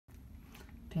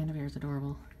Panda Bear is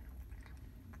adorable.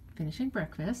 Finishing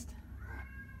breakfast.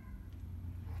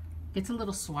 Gets a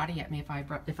little swatty at me if I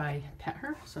pet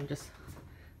her, so I'm just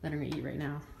letting her eat right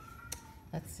now.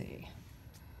 Let's see.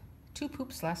 2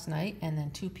 poops last night and then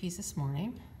 2 pees this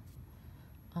morning.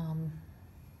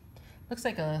 Looks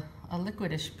like a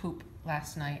liquidish poop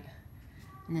last night,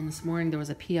 and then this morning there was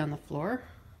a pee on the floor.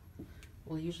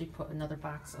 We'll usually put another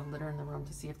box of litter in the room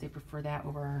to see if they prefer that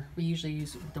over. We usually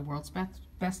use the world's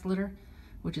best litter,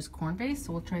 which is corn based,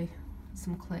 so we'll try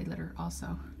some clay litter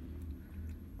also.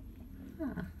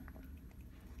 Huh.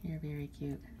 You're very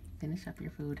cute. Finish up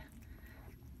your food.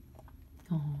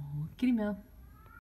 Oh, kitty meow.